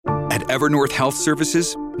At Evernorth Health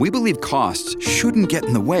Services, we believe costs shouldn't get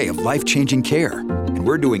in the way of life-changing care, and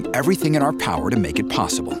we're doing everything in our power to make it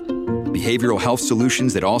possible. Behavioral health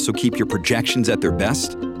solutions that also keep your projections at their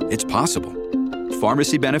best? It's possible.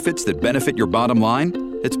 Pharmacy benefits that benefit your bottom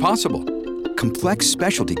line? It's possible. Complex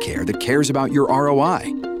specialty care that cares about your ROI?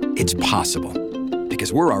 It's possible.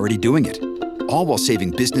 Because we're already doing it. All while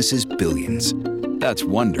saving businesses billions. That's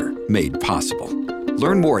Wonder made possible.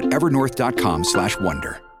 Learn more at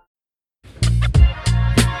evernorth.com/wonder.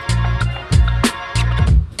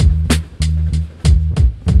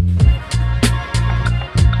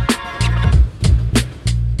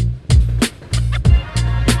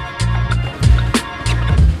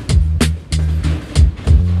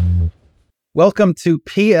 Welcome to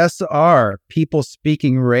PSR, People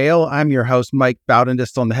Speaking Rail. I'm your host, Mike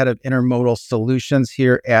Bowdendistel. I'm the head of Intermodal Solutions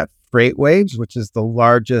here at FreightWaves, which is the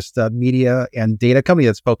largest media and data company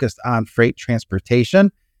that's focused on freight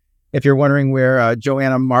transportation. If you're wondering where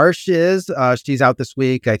Joanna Marsh is, she's out this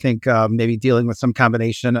week, I think maybe dealing with some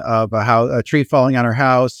combination of a tree falling on her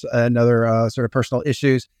house and other sort of personal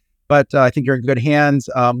issues. But I think you're in good hands.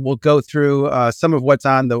 We'll go through some of what's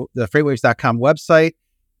on the freightwaves.com website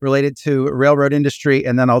related to railroad industry,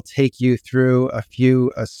 and then I'll take you through a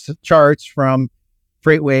few charts from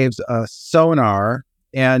FreightWaves Sonar.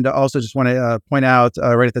 And also just want to point out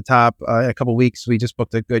right at the top, in a couple of weeks, we just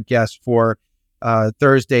booked a good guest for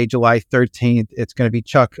Thursday, July 13th. It's going to be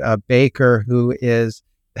Chuck Baker, who is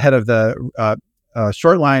head of the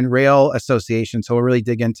Short Line Rail Association. So we'll really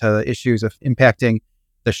dig into the issues of impacting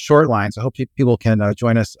the short lines. I hope people can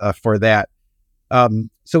join us for that.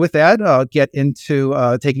 So with that, I'll get into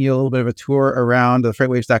taking you a little bit of a tour around the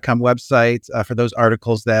freightwaves.com website for those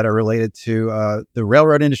articles that are related to the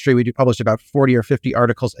railroad industry. We do publish about 40 or 50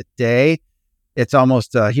 articles a day. It's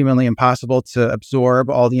almost humanly impossible to absorb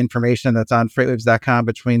all the information that's on freightwaves.com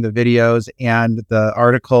between the videos and the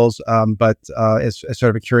articles, but it's sort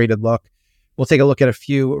of a curated look. We'll take a look at a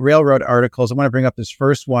few railroad articles. I want to bring up this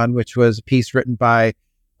first one, which was a piece written by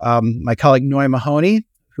my colleague Noy Mahoney,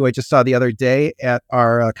 who I just saw the other day at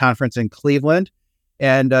our conference in Cleveland.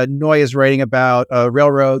 And Noy is writing about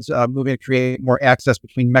railroads moving to create more access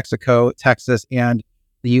between Mexico, Texas, and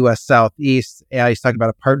the U.S. Southeast. And he's talking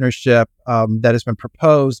about a partnership that has been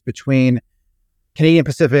proposed between Canadian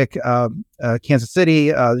Pacific, Kansas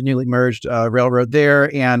City, the newly merged railroad there,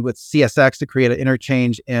 and with CSX to create an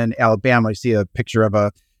interchange in Alabama. You see a picture of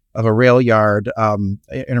a rail yard,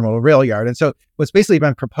 intermodal rail yard. And so what's basically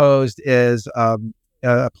been proposed is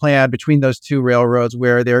a plan between those two railroads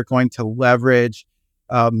where they're going to leverage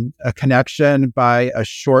a connection by a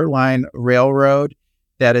short line railroad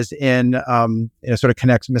that is in, sort of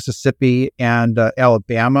connects Mississippi and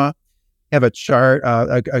Alabama. I have a chart,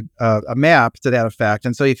 a map to that effect.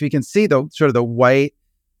 And so if you can see the sort of the white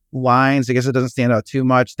lines, I guess it doesn't stand out too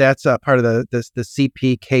much. That's part of the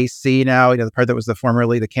CPKC now, the part that was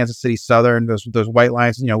formerly the Kansas City Southern, those white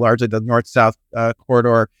lines, largely the north-south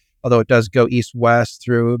corridor, although it does go east-west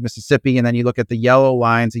through Mississippi. And then you look at the yellow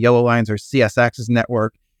lines are CSX's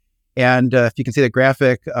network. And if you can see the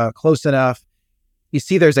graphic close enough, you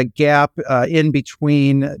see there's a gap in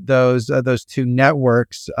between those two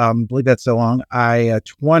networks. I believe that's along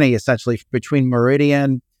I-20, essentially, between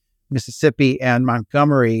Meridian, Mississippi, and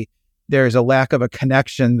Montgomery. There's a lack of a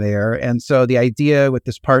connection there. And so the idea with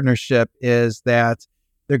this partnership is that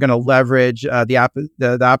they're going to leverage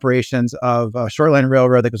the operations of a short line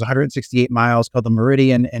railroad that goes 168 miles called the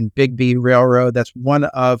Meridian and Bigby Railroad. That's one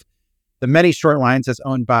of the many short lines that's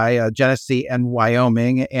owned by Genesee and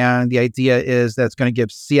Wyoming. And the idea is that it's going to give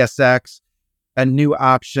CSX a new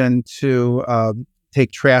option to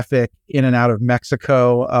take traffic in and out of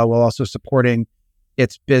Mexico while also supporting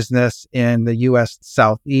its business in the U.S.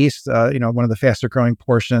 Southeast, one of the faster growing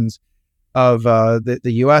portions of the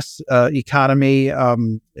U.S. economy.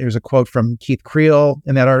 There's a quote from Keith Creel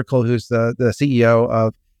in that article, who's the CEO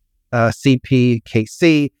of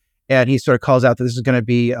CPKC, and he sort of calls out that this is going to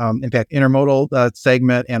be impact intermodal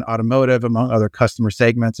segment and automotive, among other customer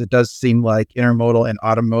segments. It does seem like intermodal and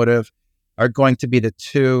automotive are going to be the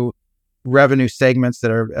two revenue segments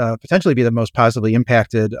that are potentially be the most positively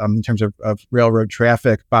impacted in terms of railroad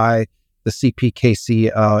traffic by the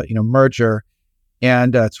CPKC merger.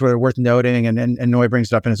 And it's sort of worth noting, and Noy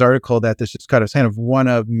brings it up in his article, that this is kind of one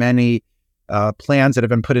of many plans that have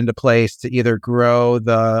been put into place to either grow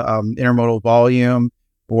the intermodal volume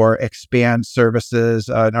or expand services.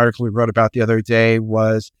 An article we wrote about the other day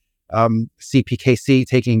was CPKC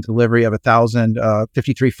taking delivery of 1,000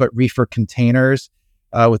 53-foot reefer containers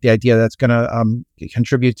with the idea that's going to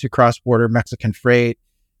contribute to cross-border Mexican freight.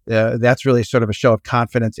 That's really sort of a show of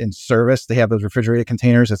confidence in service. They have those refrigerated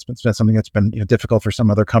containers. It's been something that's been difficult for some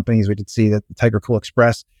other companies. We did see that the Tiger Cool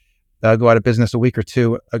Express go out of business a week or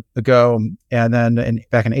two ago. And then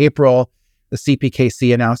back in April, the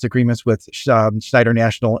CPKC announced agreements with Schneider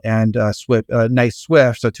National and Nice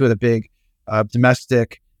Swift, so two of the big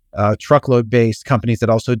domestic truckload-based companies that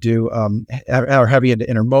also are heavy into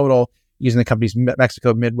intermodal, using the company's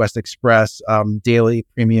Mexico Midwest Express daily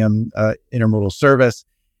premium intermodal service.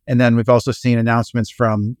 And then we've also seen announcements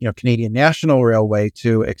from Canadian National Railway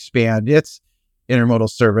to expand its intermodal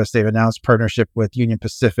service. They've announced partnership with Union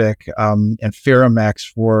Pacific and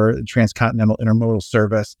Ferromex for transcontinental intermodal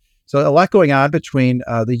service. So a lot going on between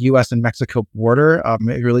the U.S. and Mexico border.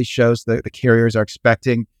 It really shows that the carriers are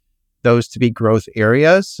expecting those to be growth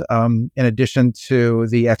areas, in addition to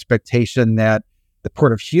the expectation that the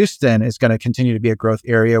Port of Houston is going to continue to be a growth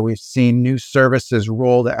area. We've seen new services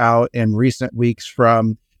rolled out in recent weeks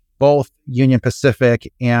from both Union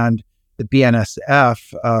Pacific and the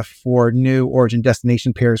BNSF for new origin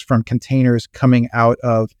destination pairs from containers coming out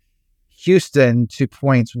of Houston to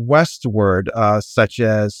points westward, such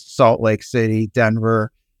as Salt Lake City,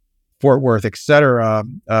 Denver, Fort Worth, et cetera.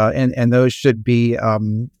 And those should be,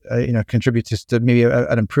 contribute to maybe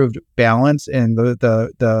an improved balance in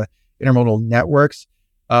the intermodal networks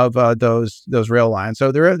of those rail lines.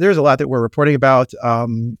 So there's a lot that we're reporting about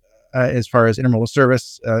as far as intermodal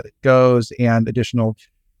service goes and additional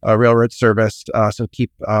railroad service. So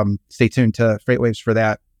stay tuned to FreightWaves for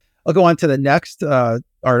that. I'll go on to the next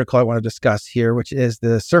article I want to discuss here, which is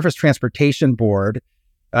the Surface Transportation Board.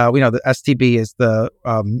 We know the STB is the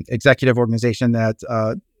executive organization that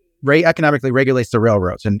economically regulates the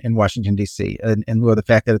railroads in Washington, D.C., in lieu of the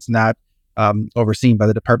fact that it's not overseen by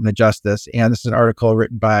the Department of Justice. And this is an article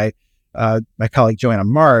written by my colleague Joanna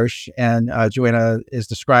Marsh, and Joanna is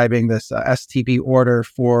describing this STB order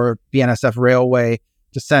for BNSF Railway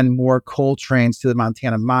to send more coal trains to the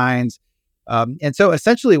Montana mines. And so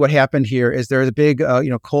essentially what happened here is there's a big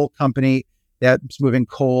coal company that's moving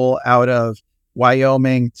coal out of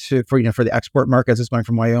Wyoming for the export markets. It's going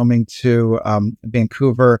from Wyoming to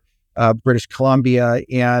Vancouver, British Columbia.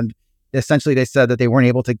 And essentially they said that they weren't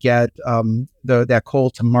able to get that coal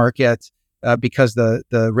to market because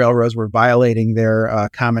the railroads were violating their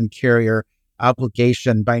common carrier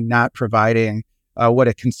obligation by not providing what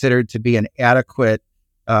it considered to be an adequate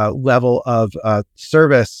level of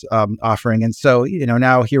service offering. And so,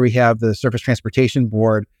 now here we have the Surface Transportation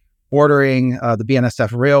Board ordering the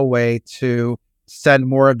BNSF Railway to send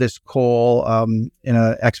more of this coal in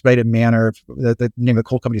an expedited manner. The name of the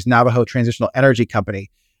coal company is Navajo Transitional Energy Company.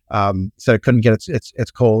 So it couldn't get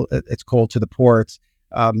its coal to the ports.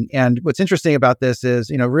 And what's interesting about this is,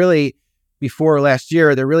 really before last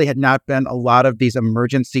year, there really had not been a lot of these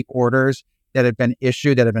emergency orders that had been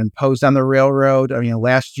issued, that had been imposed on the railroad.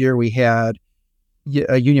 Last year we had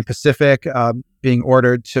Union Pacific being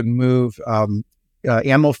ordered to move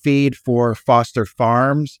animal feed for Foster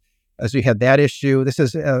Farms, as we had that issue. This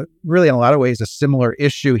is really, in a lot of ways, a similar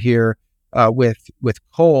issue here with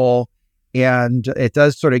coal, and it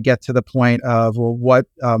does sort of get to the point of, well, what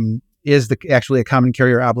is actually a common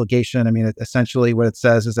carrier obligation? Essentially what it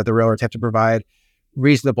says is that the railroads have to provide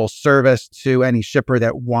reasonable service to any shipper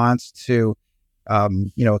that wants to,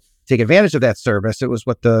 take advantage of that service. It was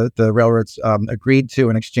what the railroads agreed to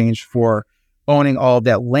in exchange for owning all of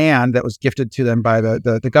that land that was gifted to them by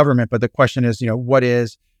the government. But the question is, what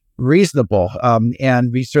is reasonable?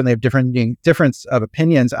 And we certainly have difference of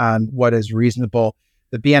opinions on what is reasonable.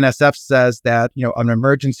 The BNSF says that, an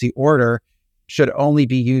emergency order should only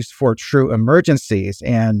be used for true emergencies.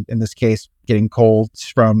 And in this case, getting coal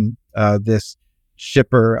from this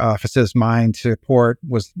shipper Facis mine to port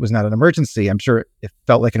was not an emergency. I'm sure it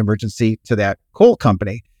felt like an emergency to that coal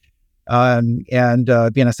company. And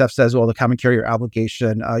BNSF says, well, the common carrier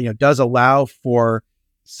obligation, does allow for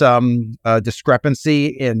some discrepancy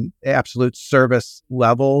in absolute service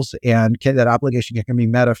levels, and that obligation can be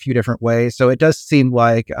met a few different ways. So it does seem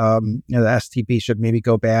like the STB should maybe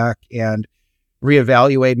go back and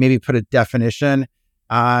reevaluate, maybe put a definition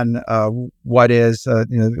on what is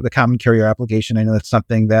the common carrier obligation. I know that's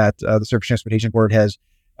something that the Surface Transportation Board has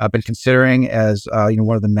been considering as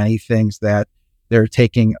one of the many things that they're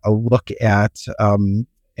taking a look at.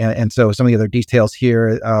 And so some of the other details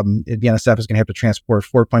here, BNSF is going to have to transport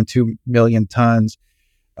 4.2 million tons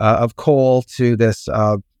of coal to this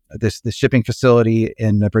shipping facility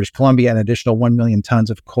in British Columbia, and an additional 1 million tons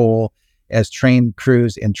of coal as train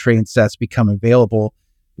crews and train sets become available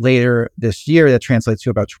later this year. That translates to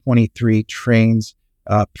about 23 trains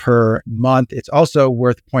per month. It's also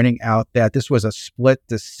worth pointing out that this was a split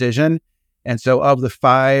decision And so of the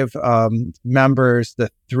five members, the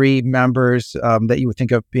three members that you would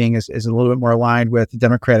think of being is a little bit more aligned with the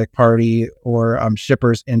Democratic Party or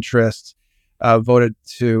shippers' interests voted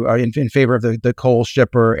to in favor of the coal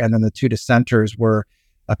shipper. And then the two dissenters were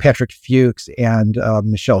Patrick Fuchs and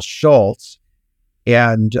Michelle Schultz.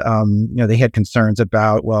 And, they had concerns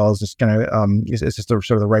about, well, is this going to, is this the,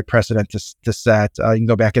 sort of the right precedent to set? You can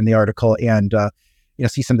go back in the article and,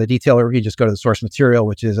 see some of the detail, or you just go to the source material,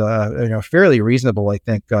 which is, fairly reasonable, I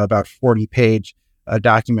think, about 40-page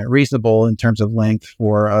document, reasonable in terms of length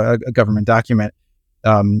for a government document,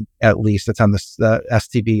 at least. It's on the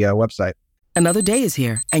STB website. Another day is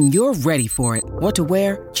here, and you're ready for it. What to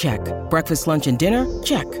wear? Check. Breakfast, lunch, and dinner?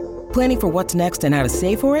 Check. Planning for what's next and how to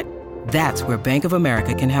save for it? That's where Bank of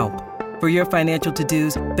America can help. For your financial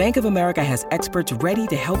to-dos, Bank of America has experts ready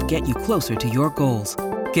to help get you closer to your goals.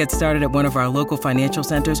 Get started at one of our local financial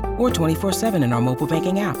centers or 24/7 in our mobile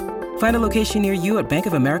banking app. Find a location near you at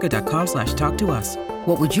bankofamerica.com/talktous.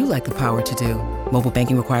 What would you like the power to do? Mobile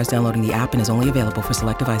banking requires downloading the app and is only available for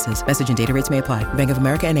select devices. Message and data rates may apply. Bank of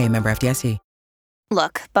America N.A., member FDIC.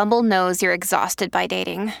 Look, Bumble knows you're exhausted by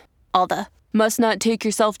dating. All the, must not take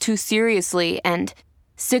yourself too seriously, and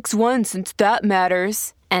 6'1" since that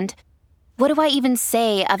matters. And what do I even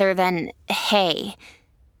say other than, hey?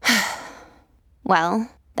 Well,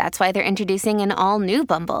 that's why they're introducing an all-new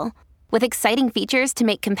Bumble, with exciting features to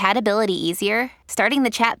make compatibility easier, starting the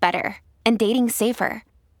chat better, and dating safer.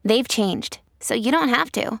 They've changed, so you don't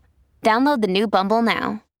have to. Download the new Bumble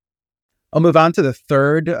now. I'll move on to the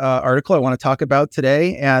third article I want to talk about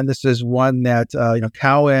today, and this is one that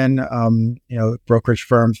Cowen, brokerage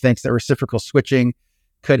firm, thinks that reciprocal switching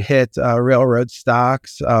could hit railroad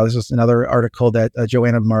stocks. This is another article that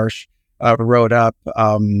Joanna Marsh wrote up.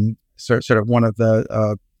 Sort of one of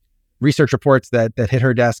the research reports that hit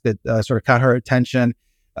her desk that sort of caught her attention.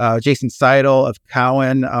 Jason Seidel of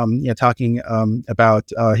Cowen, talking about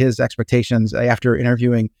his expectations after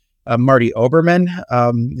interviewing Marty Oberman,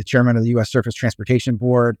 the chairman of the U.S. Surface Transportation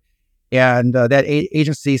Board. And that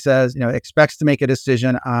agency says, expects to make a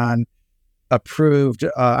decision on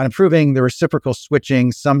approving the reciprocal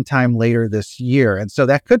switching sometime later this year. And so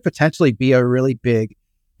that could potentially be a really big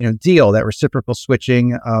deal. That reciprocal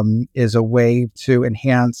switching is a way to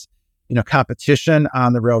enhance competition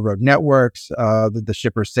on the railroad networks. The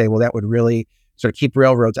shippers say, well, that would really sort of keep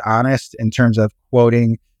railroads honest in terms of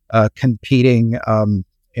quoting competing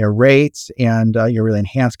rates, and really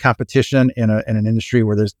enhance competition in an industry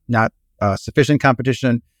where there's not sufficient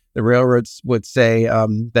competition. The railroads would say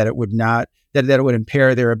that it would not, that it would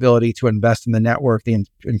impair their ability to invest in the network,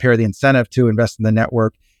 impair the incentive to invest in the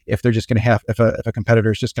network if they're just going to have, if a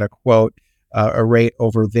competitor is just going to quote a rate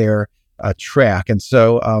over their track. And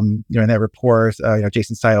so, in that report,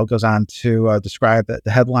 Jason Seidel goes on to describe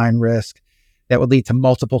the headline risk that would lead to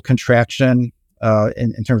multiple contraction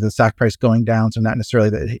in terms of the stock price going down. So not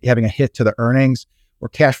necessarily having a hit to the earnings or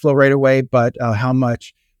cash flow right away, but how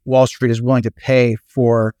much Wall Street is willing to pay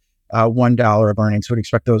for $1 of earnings. So we'd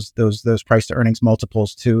expect those price to earnings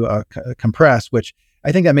multiples to compress, which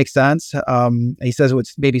I think that makes sense. He says it would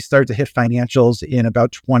maybe start to hit financials in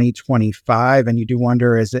about 2025. And you do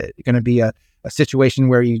wonder, is it going to be a situation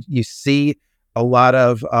where you see a lot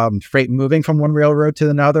of freight moving from one railroad to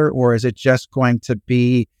another, or is it just going to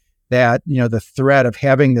be that, the threat of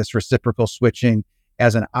having this reciprocal switching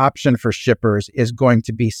as an option for shippers is going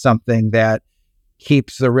to be something that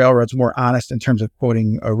keeps the railroads more honest in terms of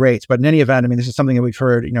quoting rates? But in any event, this is something that we've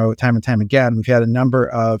heard, time and time again. We've had a number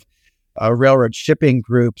of railroad shipping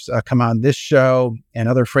groups come on this show and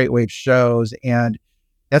other FreightWaves shows. And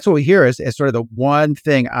that's what we hear is sort of the one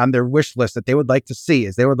thing on their wish list that they would like to see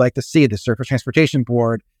is they would like to see the Surface Transportation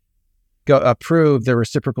Board approve the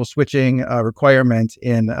reciprocal switching requirement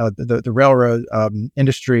in the railroad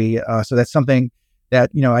industry. So that's something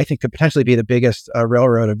that, I think could potentially be the biggest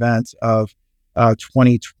railroad event of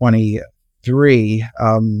 2023.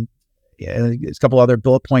 A couple other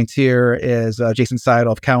bullet points here is Jason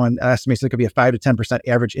Seidel of Cowen estimates there could be a 5 to 10%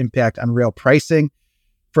 average impact on rail pricing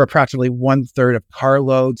for approximately 1/3 of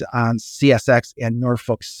carloads on CSX and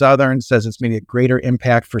Norfolk Southern. Says it's maybe a greater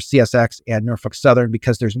impact for CSX and Norfolk Southern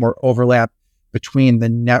because there's more overlap between the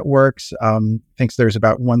networks. Thinks there's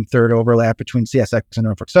about 1/3 overlap between CSX and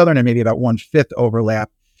Norfolk Southern, and maybe about 1/5 overlap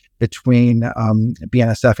between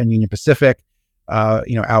BNSF and Union Pacific.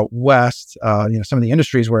 Out west, some of the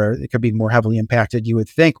industries where it could be more heavily impacted, you would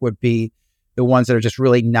think would be the ones that are just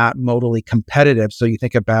really not modally competitive. So you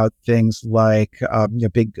think about things like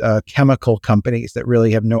big chemical companies that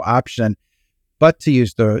really have no option but to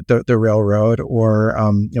use the railroad, or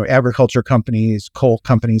agriculture companies, coal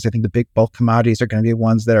companies. I think the big bulk commodities are going to be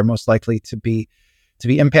ones that are most likely to be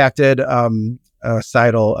impacted.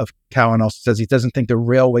 Seidel of Cowen also says he doesn't think the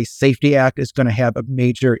Railway Safety Act is going to have a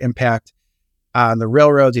major impact on the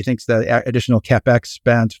railroads. He thinks the additional CapEx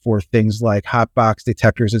spent for things like hot box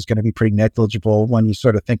detectors is going to be pretty negligible when you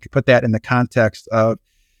sort of put that in the context of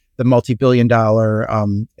the multi-billion-dollar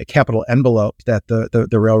capital envelope that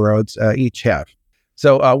the railroads each have.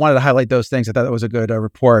 So I wanted to highlight those things. I thought that was a good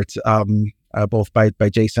report, both by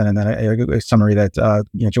Jason and then a summary that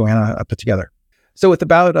Joanna put together. So with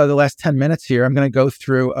about the last 10 minutes here, I'm going to go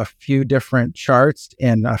through a few different charts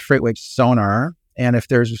in FreightWaves Sonar. And if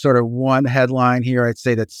there's sort of one headline here, I'd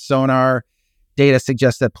say that Sonar data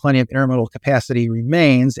suggests that plenty of intermodal capacity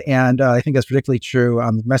remains. And I think that's particularly true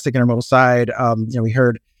on the domestic intermodal side. We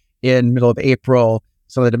heard in middle of April,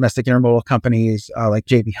 some of the domestic intermodal companies like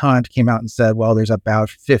J.B. Hunt came out and said, well, there's about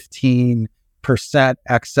 15%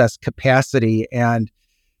 excess capacity. And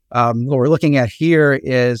what we're looking at here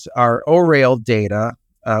is our O-Rail data,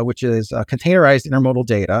 which is containerized intermodal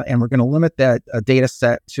data. And we're going to limit that data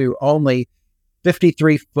set to only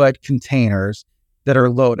 53-foot containers that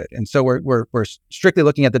are loaded. And so we're strictly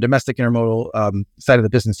looking at the domestic intermodal side of the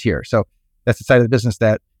business here. So that's the side of the business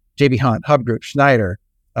that J.B. Hunt, Hub Group, Schneider,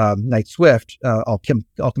 Knight Swift all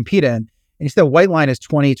compete in. And you see the white line is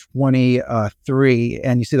 2023,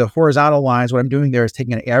 and you see the horizontal lines. What I'm doing there is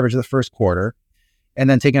taking an average of the first quarter and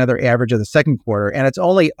then taking another average of the second quarter. And it's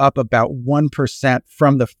only up about 1%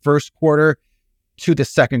 from the first quarter to the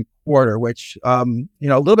second quarter, which, a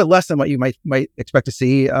little bit less than what you might expect to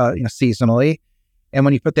see, seasonally. And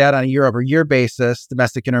when you put that on a year-over-year basis,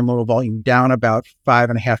 domestic intermodal volume down about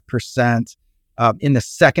 5.5% in the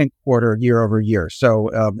second quarter, year-over-year. So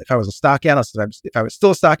if I was a stock analyst, if I was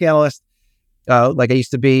still a stock analyst, like I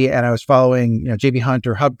used to be, and I was following, J.B. Hunt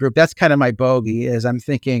or Hub Group, that's kind of my bogey. Is I'm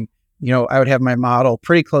thinking, I would have my model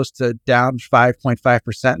pretty close to down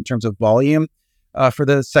 5.5% in terms of volume for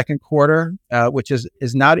the second quarter, which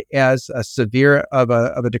is not as severe of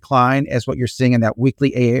a decline as what you're seeing in that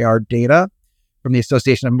weekly AAR data from the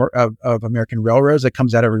Association of American Railroads that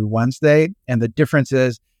comes out every Wednesday. And the difference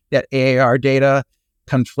is that AAR data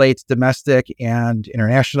conflates domestic and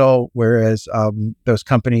international, whereas those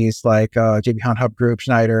companies like J.B. Hunt, Hub Group,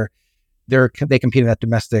 Schneider, they compete in that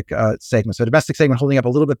domestic segment. So domestic segment holding up a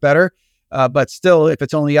little bit better, but still, if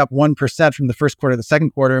it's only up 1% from the first quarter to the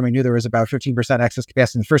second quarter, and we knew there was about 15% excess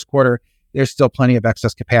capacity in the first quarter, there's still plenty of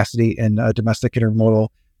excess capacity in domestic intermodal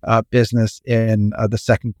business in the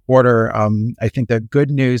second quarter. I think the good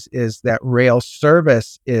news is that rail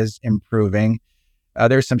service is improving.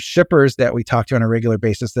 There's some shippers that we talk to on a regular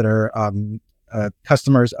basis that are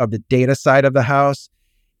customers of the data side of the house.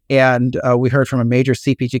 And we heard from a major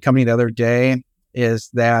CPG company the other day is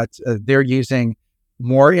that they're using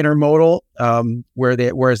more intermodal,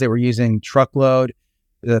 whereas they were using truckload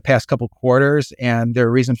the past couple quarters. And their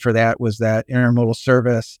reason for that was that intermodal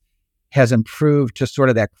service has improved to sort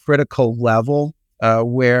of that critical level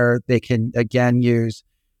where they can, again, use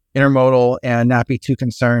intermodal and not be too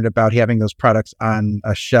concerned about having those products on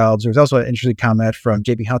shelves. There was also an interesting comment from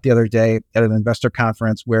J.B. Hunt the other day at an investor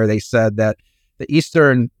conference where they said that the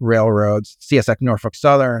Eastern railroads, CSX, Norfolk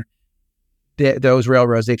Southern, those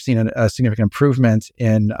railroads, they've seen a significant improvement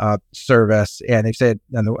in service. And they've said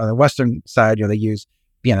on the Western side, they use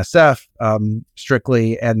BNSF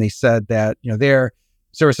strictly. And they said that, their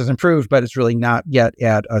service has improved, but it's really not yet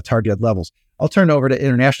at targeted levels. I'll turn over to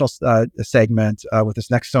international segment with this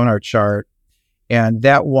next Sonar chart. And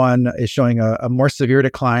that one is showing a more severe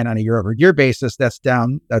decline on a year-over-year basis. That's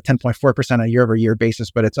down 10.4% on a year-over-year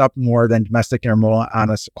basis, but it's up more than domestic intermodal on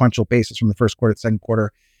a sequential basis from the first quarter to the second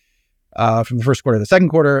quarter. From the first quarter to the second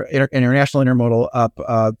quarter, international intermodal up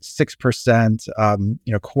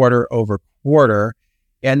 6%, quarter over quarter.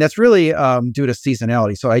 And that's really due to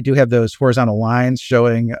seasonality. So I do have those horizontal lines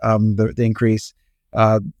showing the increase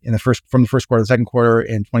from the first quarter to the second quarter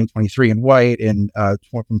in 2023 in white,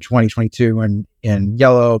 from 2022 in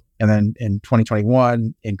yellow, and then in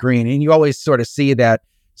 2021 in green. And you always sort of see that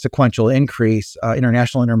sequential increase.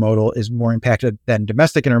 International intermodal is more impacted than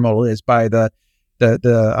domestic intermodal is by the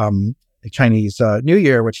Chinese New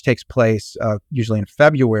Year, which takes place usually in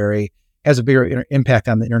February, has a bigger impact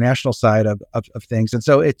on the international side of things. And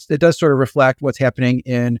so it does sort of reflect what's happening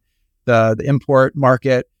in the import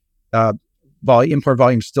market. Import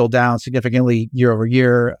volume still down significantly year over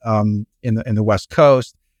year in the West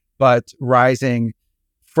Coast, but rising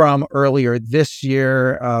from earlier this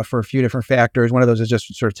year for a few different factors. One of those is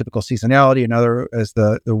just sort of typical seasonality. Another is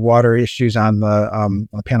the water issues on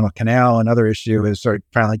the Panama Canal. Another issue is sort of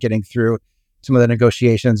finally getting through some of the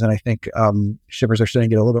negotiations. And I think shippers are starting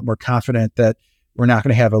to get a little bit more confident that we're not going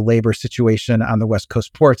to have a labor situation on the West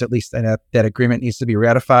Coast ports, at least that agreement needs to be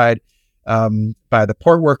ratified by the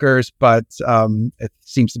port workers, but it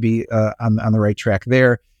seems to be on the right track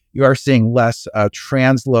there. You are seeing less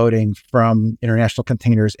transloading from international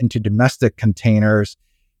containers into domestic containers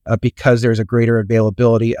because there's a greater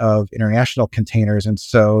availability of international containers. And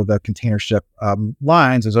so the container ship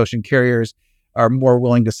lines, as ocean carriers, are more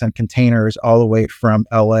willing to send containers all the way from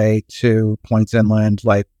LA to points inland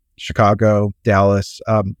like Chicago, Dallas,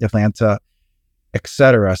 Atlanta, et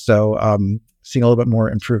cetera. So seeing a little bit more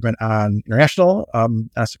improvement on international on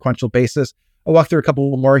a sequential basis. I'll walk through a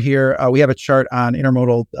couple more here. We have a chart on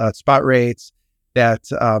intermodal spot rates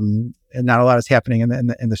that and not a lot is happening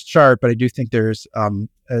in this chart, but I do think there's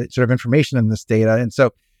sort of information in this data. And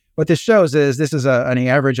so what this shows is this is an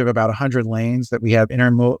average of about 100 lanes that we have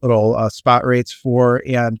intermodal spot rates for.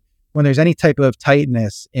 And when there's any type of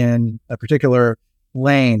tightness in a particular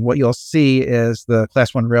lane, what you'll see is the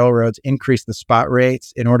Class 1 railroads increase the spot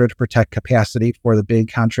rates in order to protect capacity for the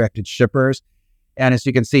big contracted shippers. And as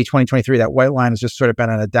you can see, 2023, that white line has just sort of been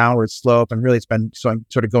on a downward slope, and really it's been sort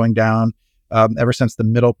of going down ever since the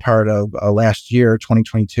middle part of last year,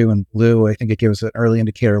 2022 in blue. I think it gives an early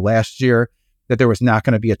indicator last year that there was not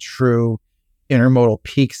going to be a true intermodal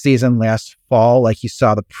peak season last fall like you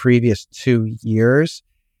saw the previous 2 years.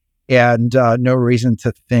 And no reason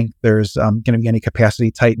to think there's going to be any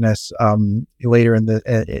capacity tightness later in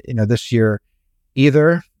the this year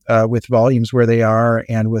either, with volumes where they are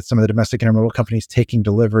and with some of the domestic intermodal companies taking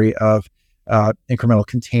delivery of incremental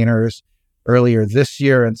containers earlier this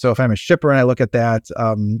year. And so if I'm a shipper and I look at that,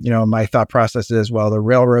 my thought process is, well, the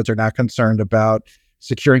railroads are not concerned about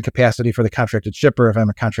securing capacity for the contracted shipper. If I'm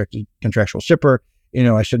a contractual shipper,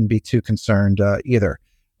 I shouldn't be too concerned either.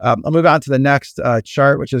 I'll move on to the next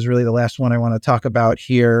chart, which is really the last one I want to talk about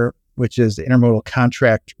here, which is intermodal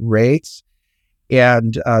contract rates.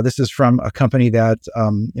 And this is from a company that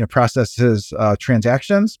processes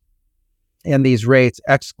transactions. And these rates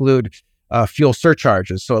exclude fuel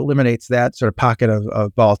surcharges. So it eliminates that sort of pocket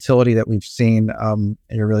of volatility that we've seen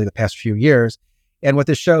in really the past few years. And what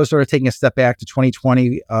this shows, sort of taking a step back to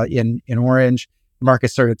 2020 in orange, the market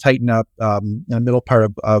started to tighten up in the middle part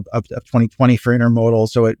of 2020 for intermodal.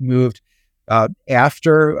 So it moved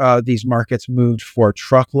after these markets moved for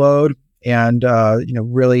truckload. And,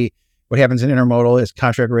 really what happens in intermodal is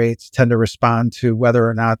contract rates tend to respond to whether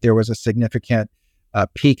or not there was a significant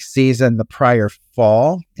peak season the prior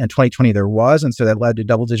fall. In 2020, there was. And so that led to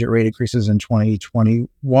double-digit rate increases in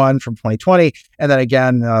 2021 from 2020. And then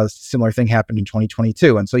again, a similar thing happened in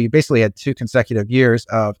 2022. And so you basically had 2 consecutive years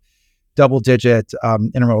of double-digit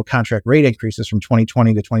intermodal contract rate increases from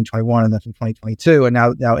 2020 to 2021 and then from 2022. And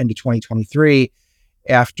now into 2023,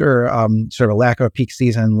 after sort of a lack of a peak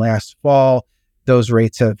season last fall, those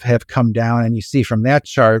rates have come down. And you see from that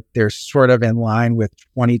chart, they're sort of in line with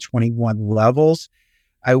 2021 levels.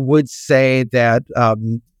 I would say that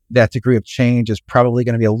that degree of change is probably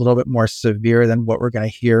going to be a little bit more severe than what we're going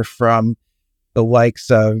to hear from the likes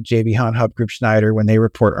of J.B. Hunt, Hub Group, Schneider when they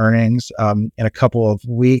report earnings in a couple of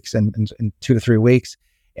weeks and in 2 to 3 weeks.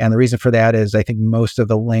 And the reason for that is I think most of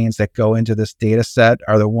the lanes that go into this data set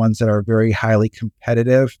are the ones that are very highly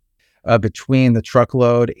competitive between the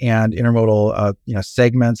truckload and intermodal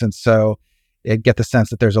segments. And so I get the sense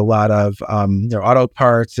that there's a lot of auto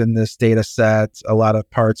parts in this data set, a lot of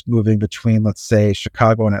parts moving between, let's say,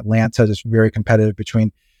 Chicago and Atlanta, just very competitive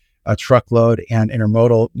between truckload and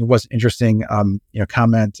intermodal. It was an interesting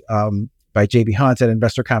comment by J.B. Hunt at an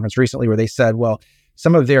investor conference recently where they said, well,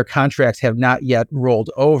 some of their contracts have not yet rolled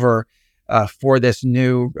over for this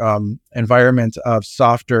new environment of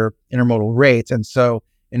softer intermodal rates. And so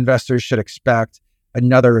investors should expect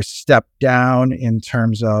another step down in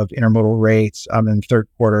terms of intermodal rates in the third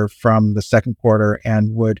quarter from the second quarter,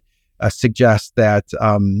 and would suggest that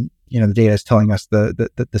the data is telling us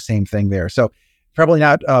the same thing there. So probably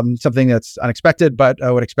not something that's unexpected, but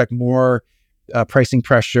I would expect more pricing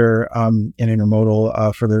pressure in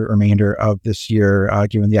intermodal for the remainder of this year,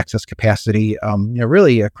 given the excess capacity,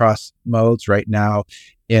 really across modes right now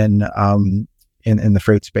in the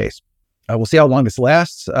freight space. We'll see how long this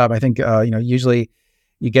lasts. I think, usually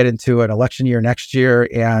you get into an election year next year,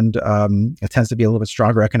 and it tends to be a little bit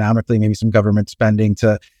stronger economically, maybe some government spending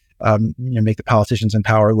to make the politicians in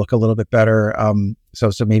power look a little bit better.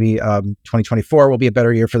 So maybe 2024 will be a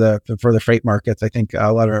better year for the freight markets. I think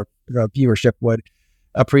a lot of our viewership would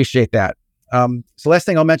appreciate that. So last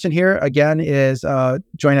thing I'll mention here again is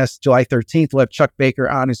join us July 13th. We'll have Chuck Baker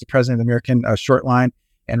on, who's the president of the American Short Line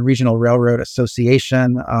and Regional Railroad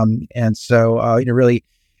Association. And so, really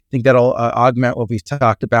think that'll augment what we've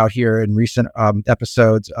talked about here in recent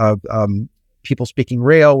episodes of People Speaking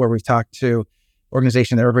Rail, where we've talked to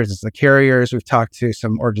organizations that represent the carriers. We've talked to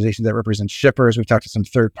some organizations that represent shippers. We've talked to some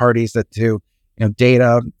third parties that do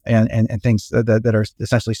data and things that are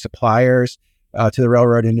essentially suppliers to the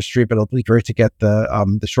railroad industry. But it'll be great to get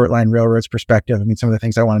the short line railroads perspective. I mean, some of the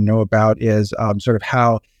things I want to know about is sort of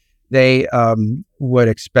how they would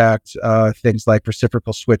expect things like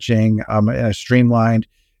reciprocal switching and a streamlined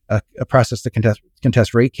a process to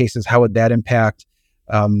contest rate cases. How would that impact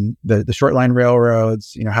the short line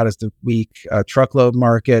railroads? How does the weak truckload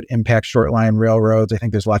market impact short line railroads? I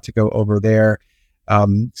think there's a lot to go over there.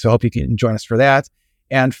 So I hope you can join us for that.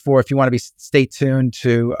 And if you want to stay tuned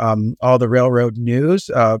to all the railroad news,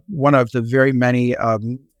 one of the very many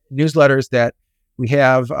newsletters that we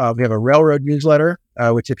have a railroad newsletter,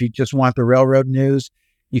 which if you just want the railroad news,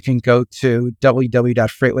 you can go to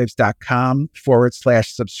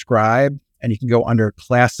www.freightwaves.com/subscribe, and you can go under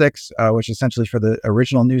classics, which is essentially for the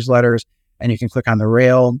original newsletters, and you can click on the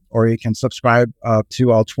rail, or you can subscribe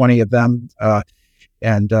to all 20 of them.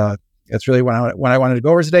 And that's really what I wanted to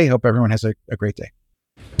go over today. Hope everyone has a great day.